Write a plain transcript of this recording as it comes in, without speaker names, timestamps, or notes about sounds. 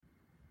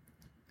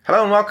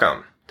Hello and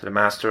welcome to the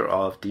Master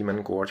of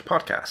Demon Gorge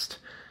podcast.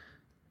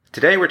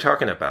 Today we're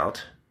talking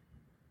about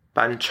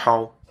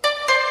Chao.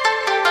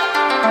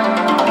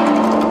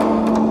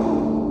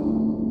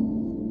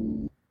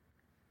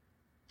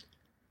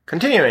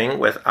 Continuing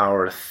with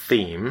our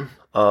theme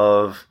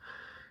of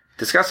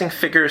discussing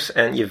figures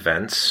and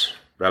events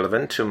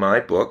relevant to my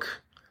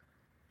book,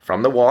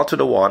 From the Wall to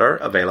the Water,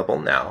 available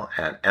now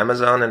at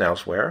Amazon and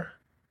elsewhere.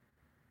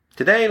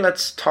 Today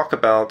let's talk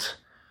about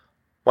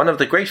one of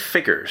the great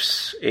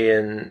figures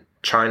in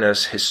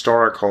China's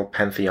historical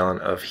pantheon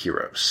of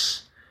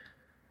heroes,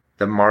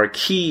 the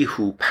Marquis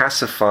who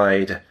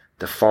pacified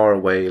the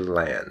faraway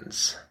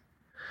lands,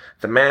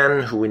 the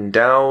man who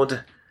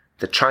endowed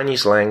the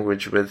Chinese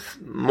language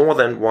with more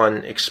than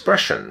one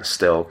expression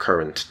still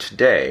current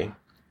today,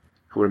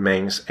 who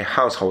remains a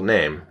household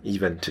name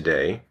even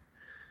today,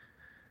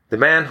 the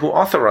man who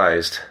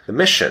authorized the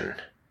mission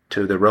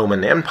to the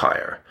Roman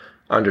Empire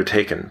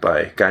undertaken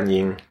by Gan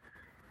Ying,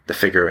 the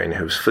figure in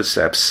whose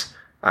footsteps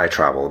I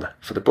traveled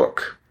for the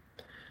book.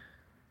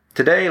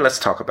 Today, let's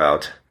talk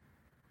about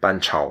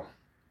Chao.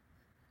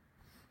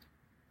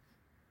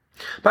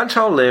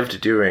 Chao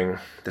lived during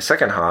the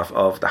second half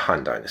of the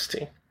Han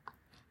Dynasty,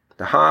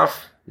 the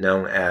half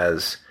known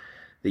as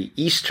the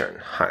Eastern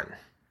Han.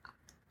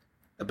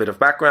 A bit of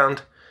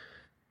background: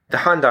 the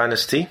Han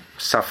Dynasty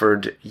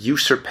suffered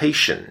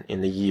usurpation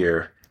in the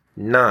year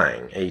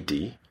 9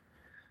 AD,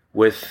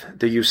 with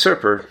the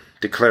usurper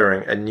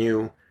declaring a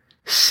new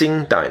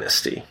Xing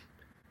dynasty.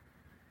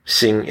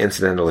 Xing,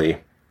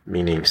 incidentally,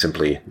 meaning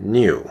simply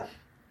new.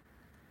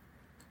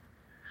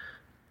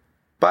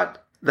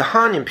 But the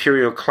Han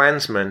imperial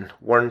clansmen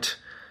weren't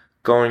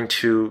going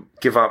to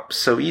give up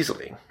so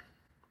easily.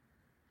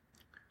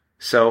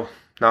 So,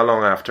 not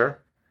long after,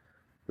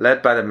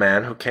 led by the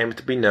man who came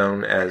to be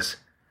known as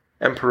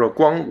Emperor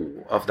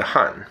Guangwu of the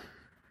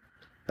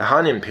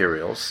Han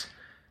Imperials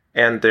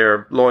and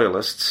their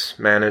loyalists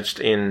managed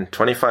in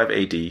 25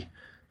 AD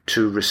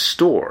to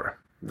restore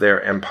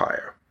their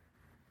empire.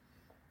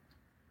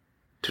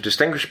 To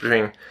distinguish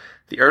between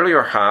the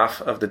earlier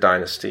half of the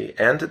dynasty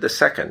and the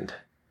second,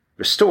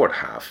 restored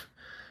half,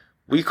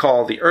 we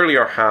call the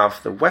earlier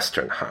half the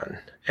Western Han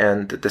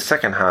and the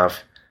second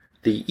half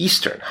the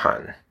Eastern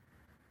Han,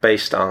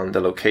 based on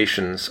the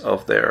locations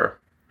of their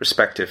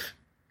respective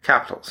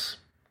capitals.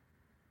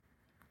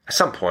 At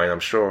some point, I'm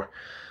sure,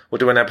 we'll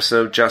do an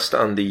episode just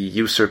on the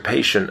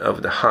usurpation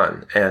of the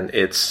Han and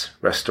its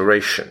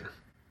restoration.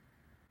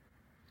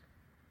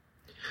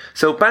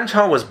 So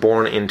Chao was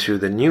born into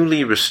the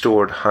newly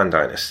restored Han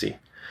Dynasty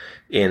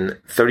in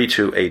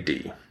 32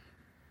 AD.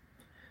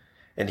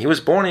 And he was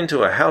born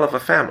into a hell of a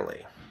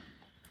family.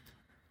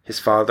 His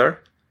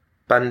father,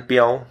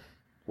 Biao,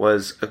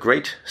 was a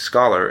great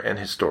scholar and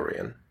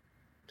historian.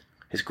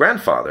 His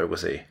grandfather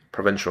was a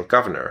provincial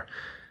governor,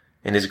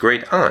 and his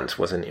great aunt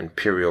was an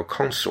imperial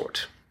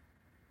consort.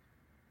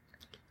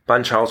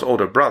 Chao's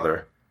older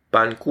brother,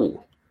 Gu,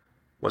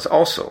 was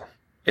also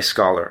a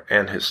scholar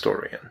and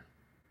historian.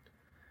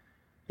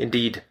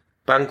 Indeed,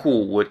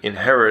 Gu would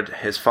inherit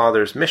his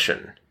father's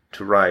mission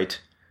to write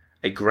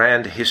a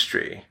grand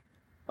history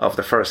of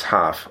the first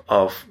half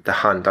of the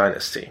Han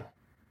Dynasty.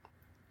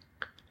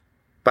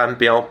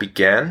 Biao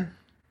began,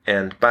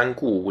 and Gu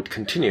would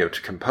continue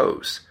to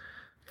compose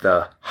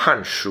the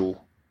Han Shu,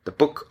 the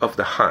Book of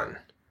the Han,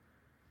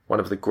 one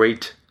of the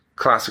great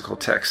classical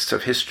texts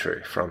of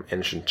history from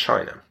ancient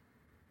China.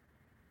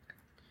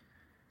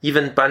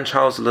 Even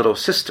Chao's little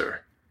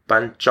sister,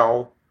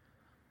 Zhao,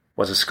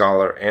 was a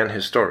scholar and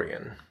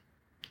historian.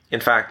 In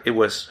fact, it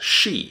was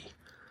she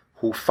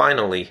who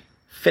finally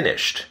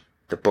finished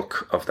the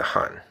Book of the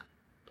Han.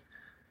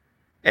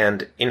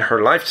 And in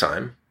her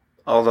lifetime,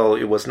 although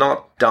it was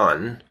not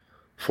done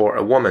for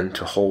a woman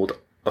to hold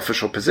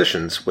official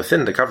positions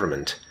within the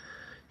government,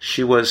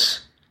 she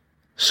was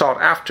sought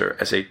after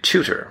as a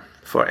tutor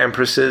for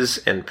empresses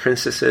and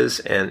princesses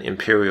and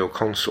imperial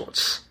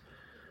consorts.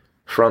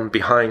 From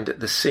behind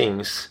the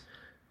scenes,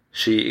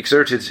 she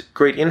exerted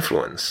great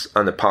influence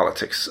on the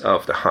politics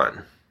of the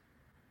Han.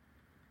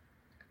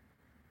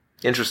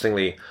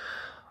 Interestingly,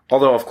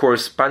 although of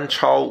course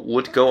Chao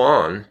would go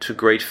on to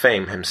great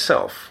fame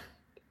himself,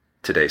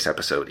 today's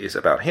episode is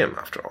about him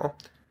after all,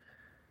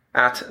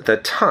 at the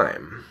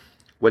time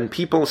when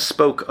people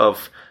spoke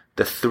of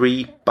the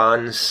three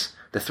Bans,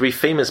 the three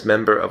famous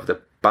members of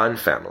the Ban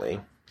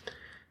family,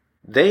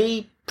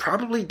 they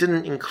probably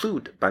didn't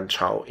include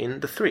Chao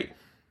in the three.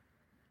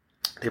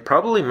 They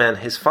probably meant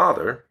his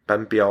father,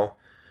 Biao,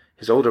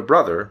 his older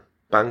brother,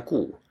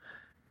 Gu,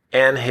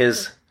 and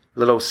his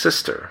little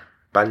sister,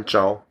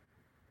 Zhao.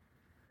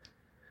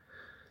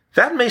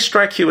 That may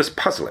strike you as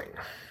puzzling,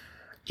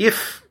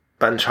 if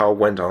Chao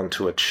went on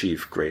to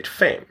achieve great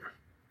fame.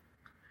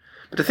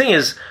 But the thing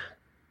is,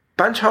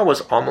 Chao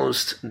was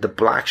almost the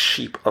black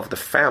sheep of the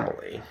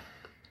family,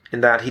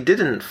 in that he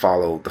didn't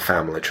follow the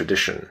family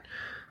tradition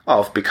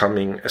of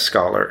becoming a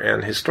scholar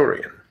and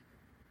historian.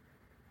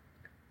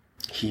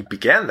 He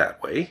began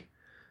that way.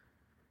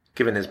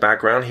 Given his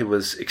background, he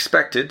was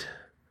expected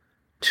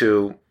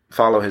to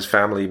follow his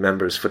family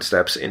members'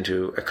 footsteps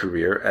into a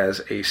career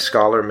as a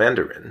scholar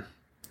Mandarin.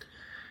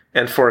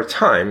 And for a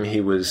time,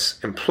 he was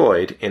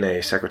employed in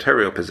a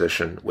secretarial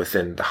position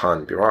within the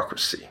Han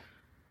bureaucracy.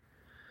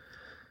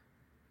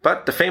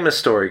 But the famous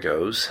story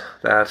goes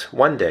that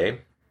one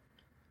day,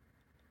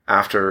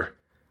 after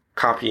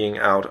copying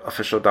out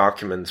official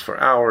documents for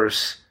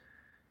hours,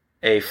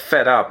 a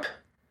fed-up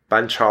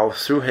Ban Chao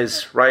threw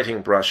his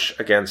writing brush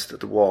against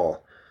the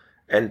wall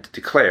and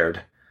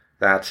declared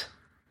that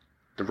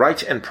the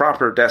right and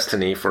proper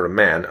destiny for a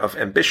man of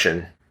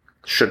ambition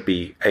should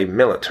be a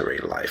military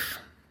life.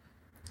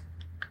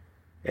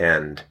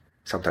 And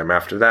sometime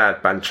after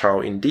that, Ban Chao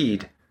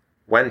indeed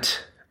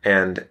went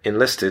and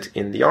enlisted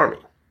in the army.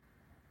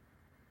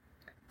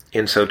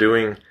 In so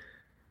doing,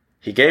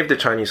 he gave the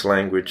Chinese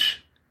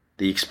language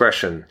the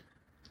expression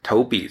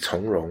投笔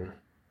从戎,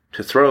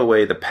 to throw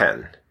away the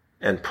pen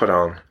and put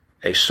on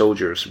a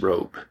soldier's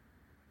robe.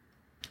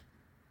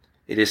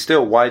 It is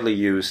still widely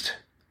used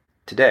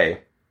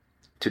today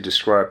to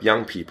describe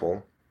young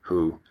people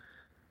who,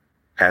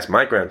 as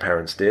my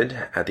grandparents did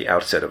at the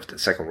outset of the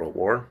Second World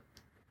War,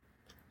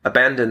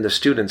 abandoned the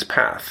student's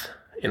path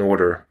in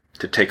order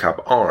to take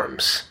up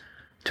arms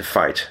to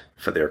fight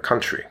for their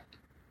country.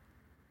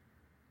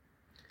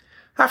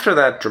 After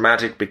that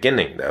dramatic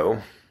beginning,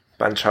 though,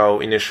 Ban Chao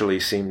initially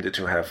seemed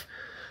to have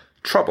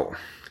trouble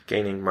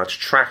gaining much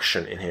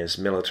traction in his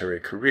military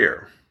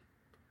career.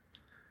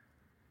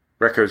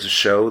 Records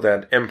show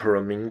that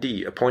Emperor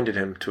Mingdi appointed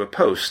him to a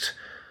post,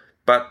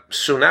 but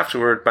soon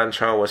afterward Ban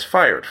Chao was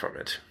fired from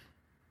it.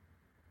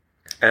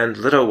 And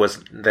little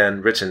was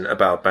then written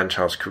about Ban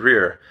Chao's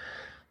career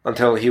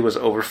until he was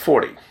over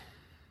 40.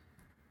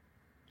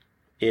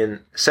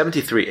 In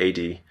 73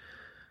 AD,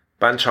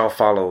 Ban Chao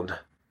followed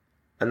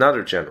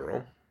another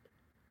general,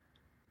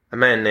 a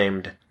man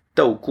named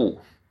Dou Gu,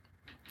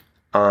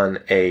 on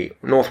a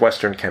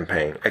northwestern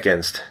campaign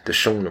against the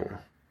Xiongnu,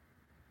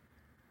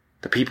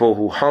 the people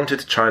who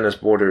haunted China's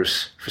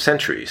borders for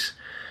centuries,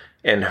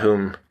 and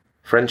whom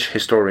French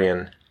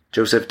historian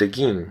Joseph de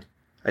Guin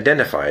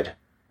identified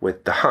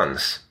with the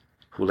Huns,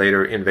 who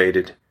later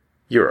invaded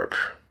Europe.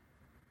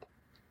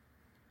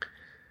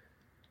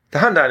 The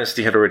Han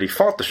Dynasty had already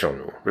fought the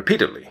Xiongnu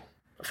repeatedly,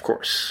 of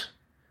course.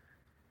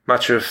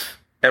 Much of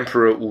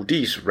Emperor Wu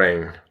Di's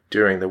reign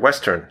during the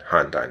Western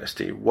Han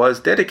Dynasty was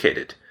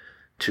dedicated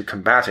to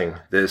combating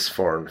this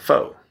foreign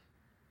foe.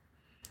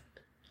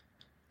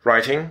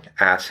 Writing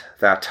at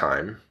that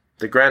time,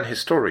 the grand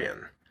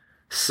historian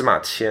Sima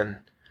Qian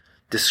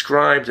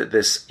described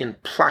this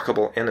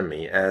implacable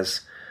enemy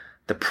as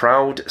the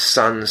proud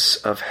sons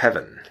of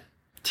heaven,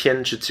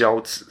 天之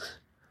骄子,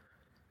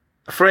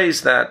 a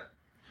phrase that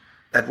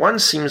at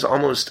once seems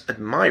almost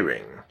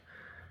admiring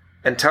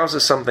and tells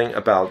us something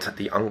about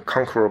the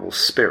unconquerable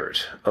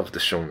spirit of the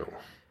Xiongnu.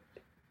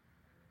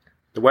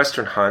 The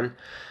Western Han,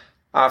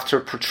 after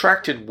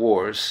protracted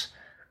wars,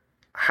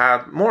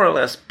 had more or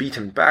less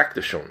beaten back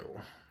the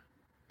Xiongnu.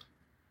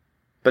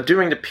 But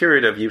during the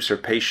period of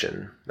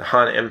usurpation, the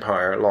Han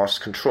Empire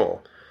lost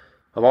control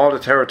of all the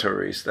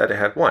territories that it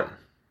had won.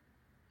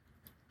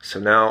 So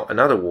now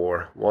another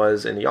war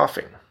was in the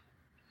offing.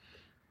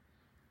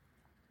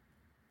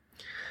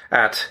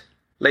 At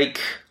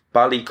Lake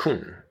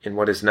Balikun, in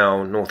what is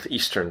now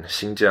northeastern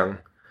Xinjiang,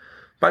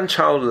 Ban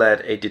Chao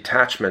led a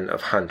detachment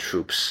of Han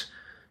troops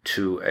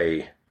to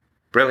a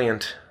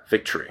brilliant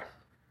victory.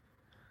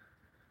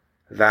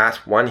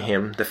 That won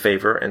him the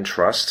favor and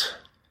trust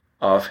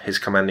of his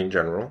commanding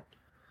general,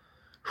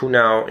 who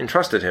now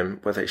entrusted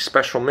him with a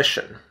special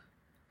mission,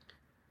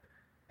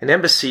 an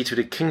embassy to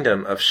the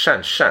kingdom of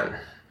Shanshan,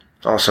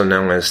 also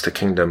known as the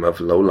kingdom of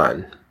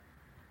Lowlan.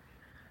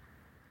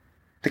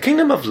 The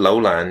kingdom of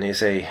Lowlan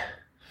is a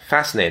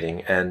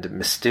fascinating and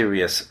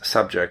mysterious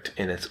subject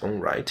in its own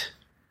right.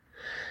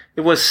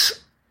 It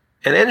was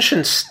an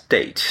ancient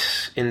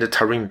state in the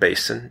Tarim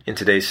Basin in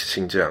today's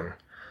Xinjiang,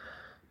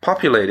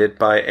 populated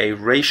by a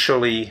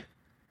racially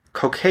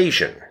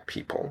Caucasian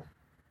people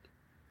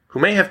who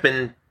may have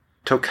been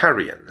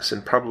Tocharians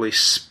and probably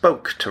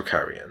spoke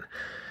Tocharian,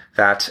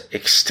 that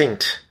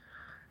extinct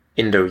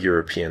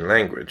Indo-European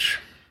language.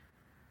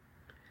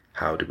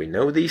 How do we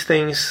know these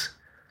things?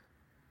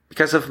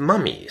 Because of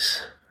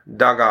mummies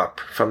dug up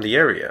from the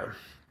area,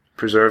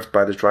 preserved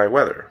by the dry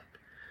weather,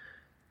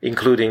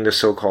 including the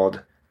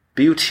so-called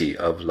Beauty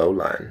of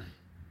Lowland,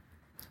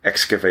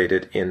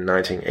 excavated in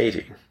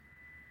 1980,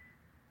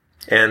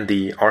 and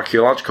the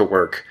archaeological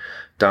work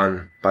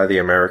done by the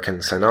American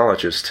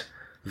sinologist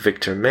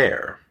Victor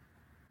Mayer.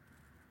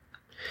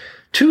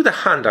 To the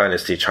Han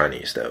Dynasty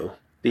Chinese, though,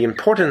 the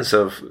importance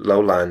of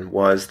Lowland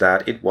was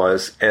that it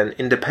was an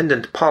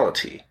independent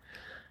polity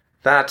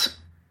that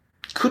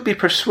could be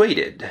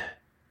persuaded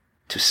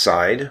to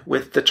side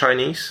with the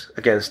Chinese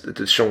against the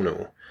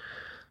Xiongnu,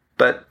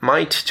 but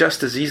might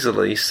just as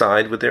easily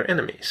side with their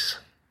enemies.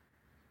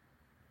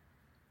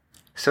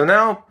 So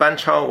now Ban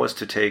Chao was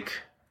to take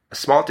a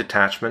small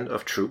detachment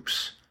of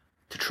troops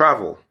to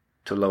travel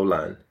to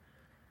Lowland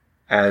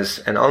as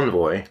an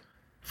envoy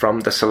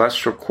from the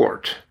Celestial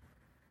Court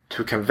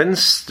to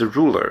convince the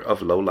ruler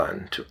of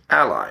Lowland to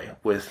ally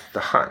with the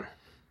Han.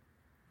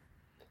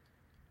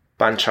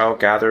 Ban Chao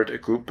gathered a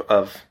group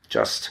of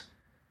just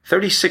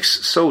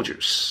 36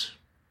 soldiers,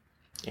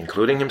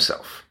 including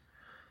himself,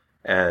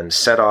 and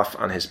set off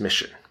on his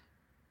mission.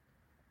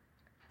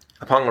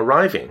 Upon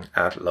arriving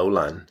at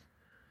Lowland,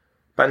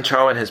 Ban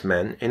Chao and his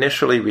men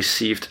initially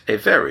received a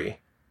very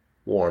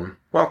warm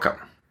welcome.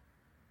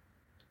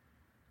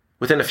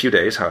 Within a few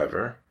days,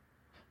 however,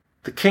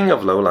 the king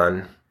of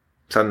Lowland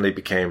suddenly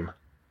became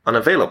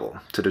unavailable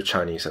to the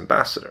Chinese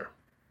ambassador.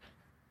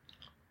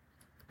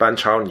 Ban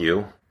Chao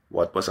knew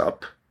what was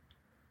up,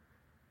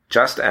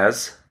 just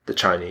as the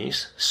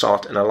Chinese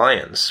sought an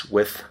alliance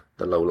with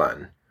the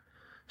Lowland,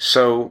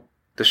 so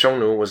the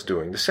Xiongnu was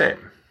doing the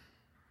same.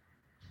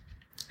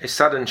 A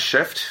sudden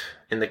shift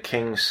in the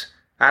king's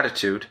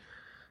attitude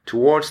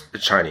towards the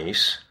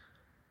Chinese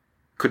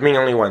could mean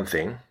only one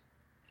thing.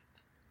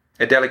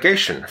 A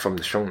delegation from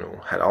the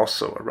Xiongnu had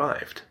also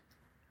arrived.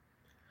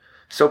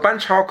 So Ban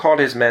Chao called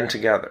his men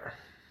together,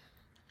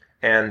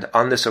 and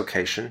on this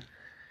occasion,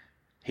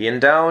 he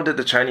endowed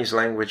the Chinese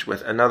language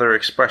with another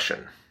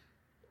expression.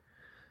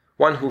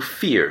 One who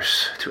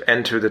fears to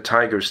enter the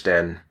tiger's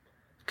den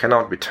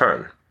cannot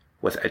return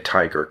with a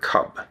tiger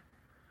cub.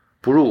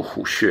 不入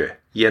虎穴，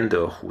焉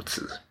得虎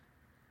子.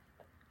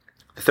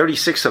 The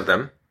 36 of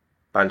them,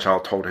 Ban Chao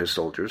told his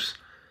soldiers,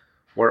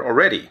 were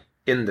already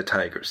in the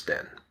tiger's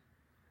den.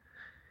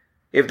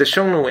 If the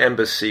Xiongnu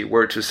embassy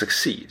were to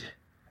succeed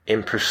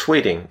in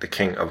persuading the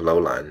king of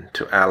Lowland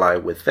to ally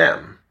with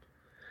them,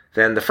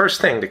 then the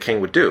first thing the king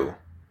would do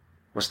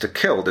was to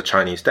kill the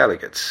Chinese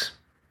delegates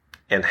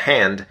and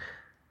hand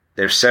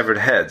their severed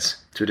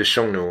heads to the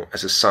Xiongnu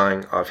as a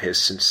sign of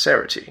his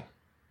sincerity.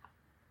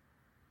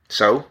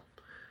 So,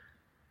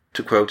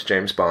 to quote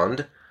James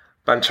Bond,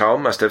 Ban Chao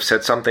must have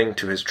said something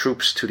to his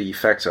troops to the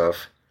effect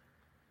of,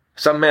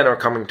 "Some men are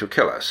coming to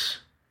kill us.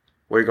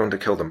 We're going to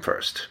kill them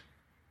first."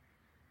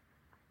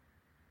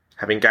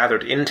 Having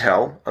gathered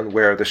intel on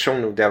where the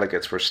Xiongnu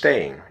delegates were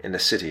staying in the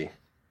city,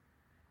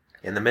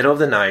 in the middle of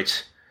the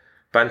night,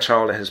 Ban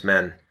Chao and his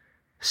men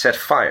set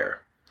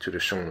fire to the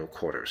Xiongnu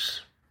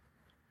quarters.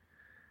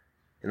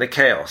 In the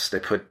chaos, they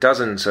put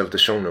dozens of the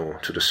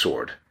Xiongnu to the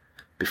sword,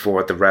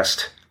 before the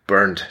rest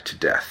burned to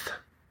death.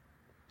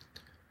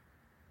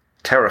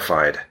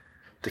 Terrified,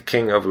 the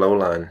king of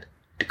Lowland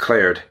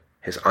declared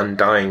his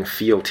undying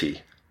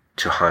fealty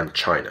to Han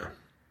China.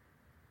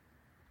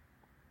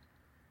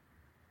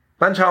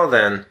 Ban Chao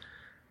then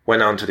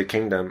went on to the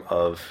kingdom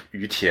of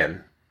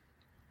Yutian.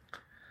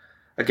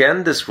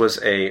 Again, this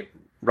was a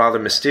rather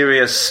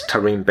mysterious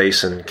Tarim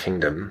Basin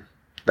kingdom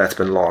that's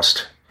been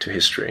lost to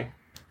history.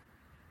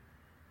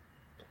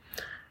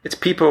 Its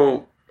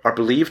people are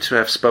believed to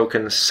have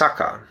spoken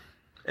Saka,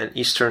 an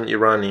Eastern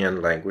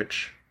Iranian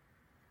language.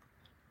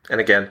 And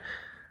again,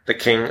 the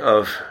king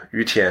of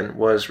Yutian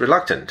was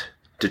reluctant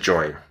to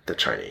join the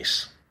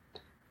Chinese.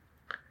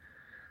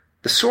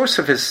 The source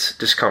of his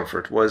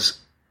discomfort was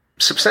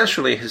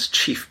substantially his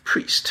chief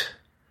priest.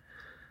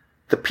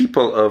 The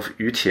people of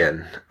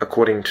Yutian,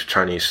 according to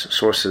Chinese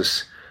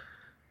sources,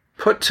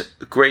 put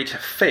great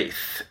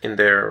faith in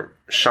their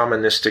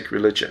shamanistic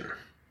religion,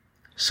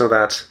 so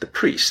that the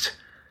priest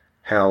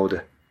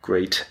held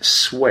great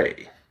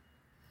sway.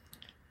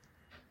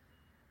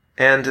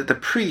 And the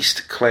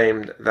priest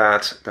claimed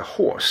that the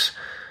horse,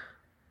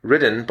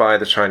 ridden by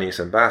the Chinese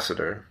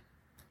ambassador,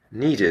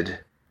 needed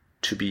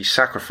to be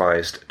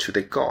sacrificed to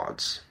the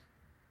gods.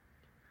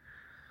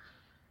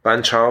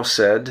 Ban Chao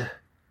said,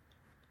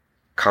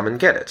 "Come and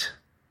get it."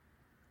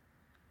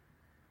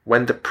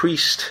 When the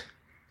priest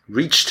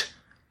reached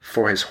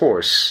for his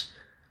horse,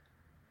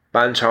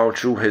 Ban Chao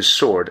drew his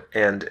sword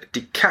and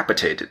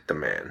decapitated the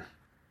man.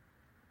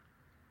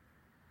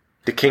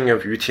 The king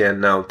of Yutian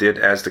now did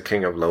as the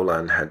king of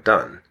Lowland had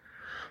done,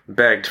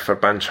 begged for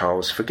Ban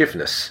Chao's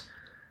forgiveness,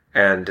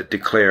 and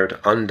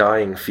declared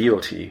undying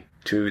fealty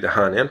to the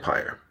Han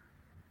Empire.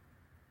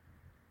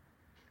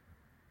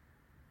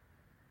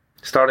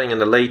 Starting in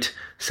the late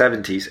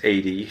 70s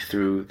AD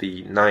through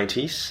the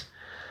 90s,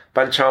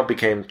 Ban Chao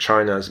became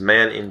China's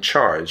man in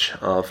charge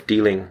of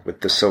dealing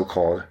with the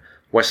so-called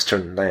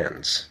Western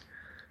lands,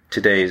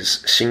 today's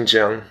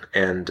Xinjiang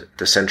and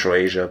the Central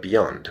Asia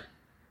beyond.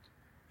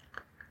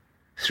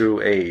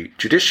 Through a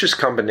judicious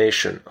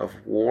combination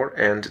of war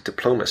and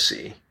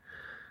diplomacy,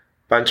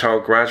 Ban Chao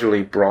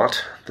gradually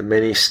brought the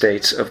many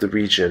states of the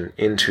region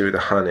into the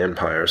Han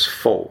Empire's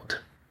fold.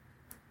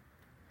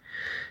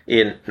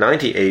 In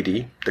 90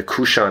 AD, the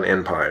Kushan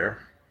Empire,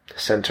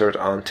 centered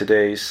on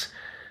today's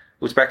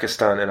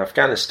Uzbekistan and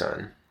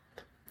Afghanistan,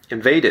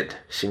 invaded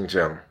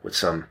Xinjiang with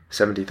some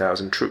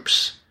 70,000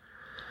 troops.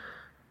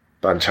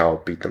 Ban Chao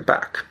beat them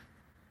back.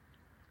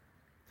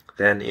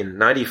 Then in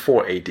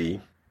 94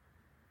 AD,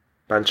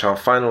 Ban Chao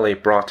finally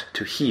brought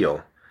to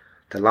heel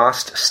the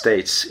last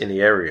states in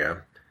the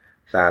area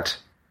that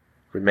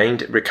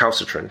remained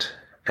recalcitrant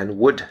and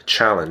would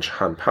challenge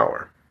Han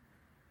power.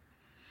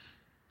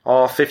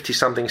 All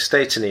 50-something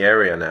states in the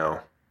area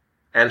now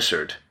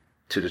answered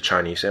to the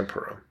Chinese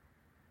emperor.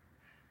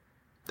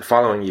 The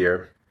following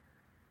year,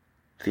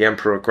 the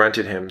emperor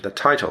granted him the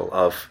title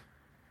of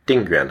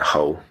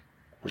Dingyuanhou,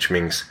 which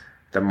means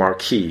the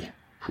Marquis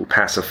who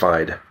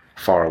pacified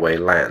faraway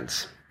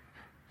lands.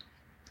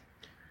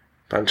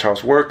 Ban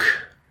Chao's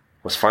work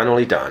was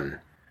finally done,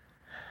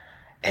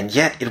 and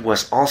yet it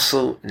was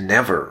also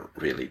never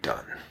really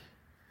done.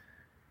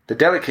 The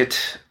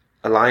delicate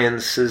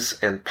alliances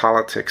and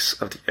politics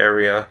of the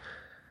area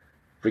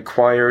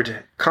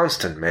required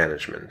constant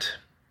management,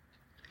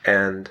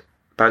 and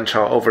Ban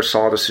Chao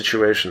oversaw the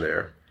situation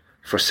there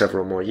for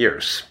several more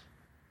years.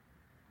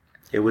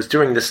 It was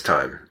during this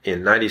time,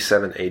 in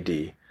 97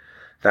 AD,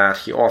 that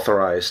he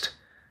authorized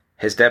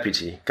his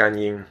deputy, Gan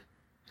Ying,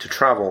 to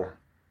travel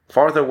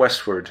farther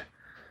westward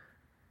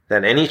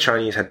than any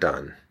Chinese had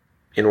done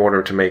in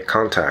order to make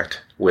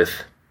contact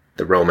with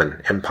the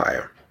Roman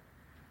Empire,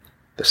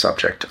 the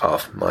subject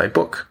of my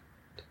book.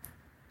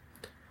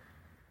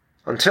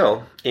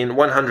 Until, in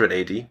 100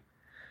 AD,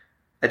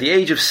 at the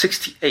age of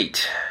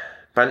 68,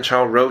 Ban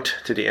Chao wrote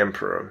to the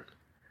emperor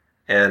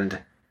and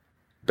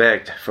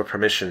begged for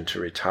permission to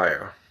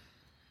retire.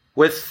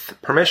 With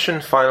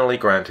permission finally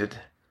granted,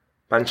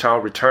 Ban Chao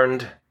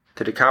returned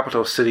to the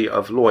capital city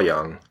of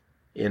Luoyang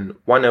in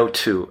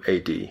 102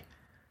 AD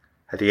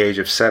at the age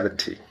of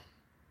 70.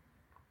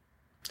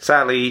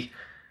 Sadly,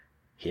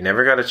 he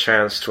never got a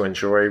chance to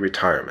enjoy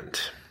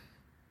retirement.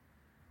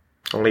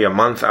 Only a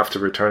month after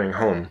returning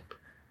home,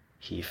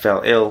 he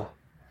fell ill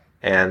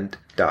and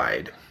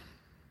died.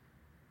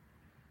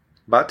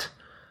 But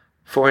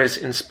for his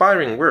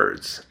inspiring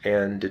words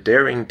and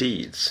daring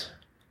deeds,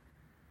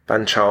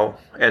 Ban Chao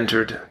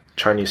entered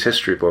Chinese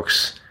history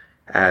books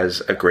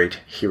as a great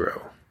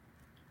hero.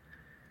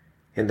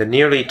 In the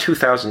nearly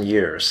 2,000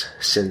 years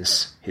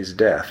since his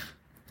death,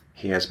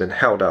 he has been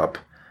held up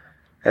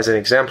as an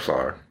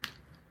exemplar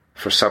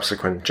for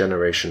subsequent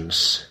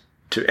generations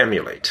to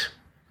emulate.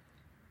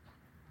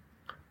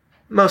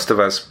 Most of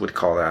us would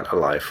call that a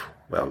life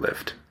well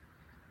lived.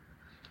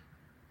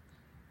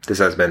 This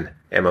has been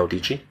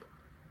MODG.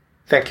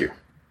 Thank you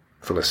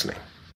for listening.